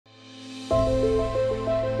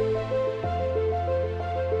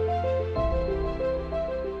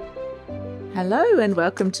Hello and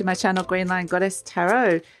welcome to my channel Green Line Goddess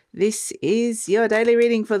Tarot. This is your daily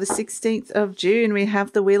reading for the 16th of June. We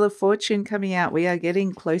have the Wheel of Fortune coming out. We are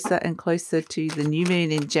getting closer and closer to the new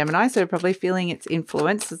moon in Gemini, so we're probably feeling its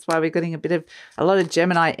influence. That's why we're getting a lot of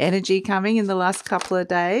Gemini energy coming in the last couple of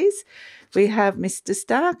days. We have Mr.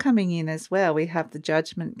 Star coming in as well. We have the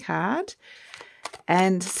Judgment card.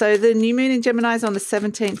 And so the new moon in Gemini is on the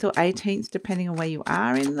 17th or 18th, depending on where you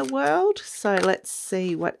are in the world. So let's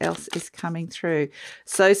see what else is coming through.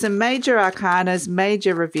 So some major arcanas,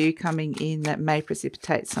 major review coming in that may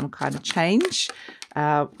precipitate some kind of change.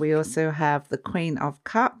 We also have the Queen of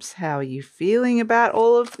Cups. How are you feeling about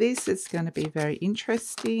all of this? It's going to be very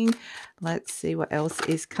interesting. Let's see what else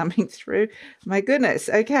is coming through. My goodness.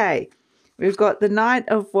 Okay. We've got the Knight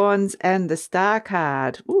of Wands and the Star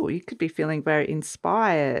card. Oh, you could be feeling very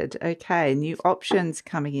inspired. Okay, new options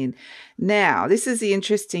coming in. Now, this is the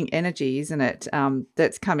interesting energy, isn't it,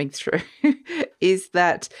 that's coming through, is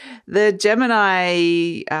that the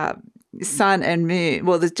Gemini Sun and Moon,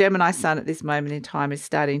 well, the Gemini Sun at this moment in time is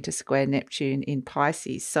starting to square Neptune in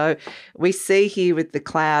Pisces. So we see here with the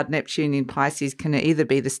cloud, Neptune in Pisces can either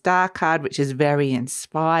be the Star card, which is very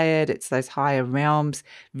inspired. It's those higher realms,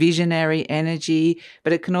 visionary energy,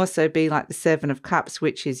 but it can also be like the Seven of Cups,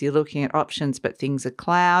 which is you're looking at options, but things are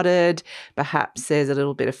clouded. Perhaps there's a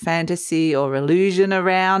little bit of fantasy or illusion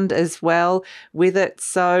around as well with it.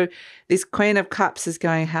 So this Queen of Cups is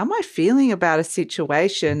going, how am I feeling about a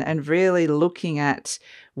situation, and really looking at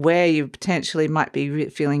where you potentially might be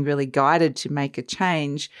feeling really guided to make a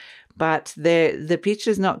change. But the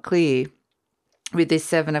picture's not clear with this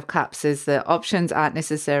Seven of Cups, as the options aren't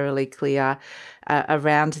necessarily clear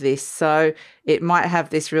around this. So it might have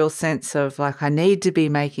this real sense of like, I need to be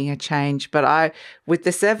making a change. But with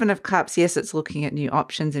the Seven of Cups, yes, it's looking at new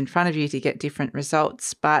options in front of you to get different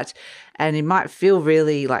results, and you might feel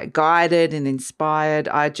really like guided and inspired.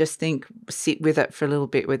 I just think sit with it for a little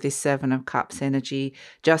bit with this Seven of Cups energy,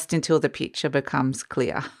 just until the picture becomes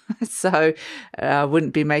clear. So I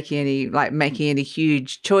wouldn't be making any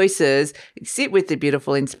huge choices. Sit with the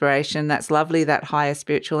beautiful inspiration. That's lovely, that higher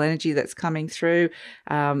spiritual energy that's coming through.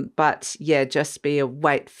 But yeah, just be a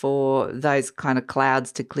wait for those kind of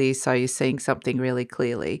clouds to clear so you're seeing something really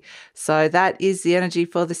clearly. So that is the energy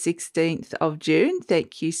for the 16th of June.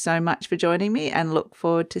 Thank you so much for joining me, and look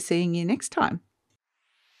forward to seeing you next time.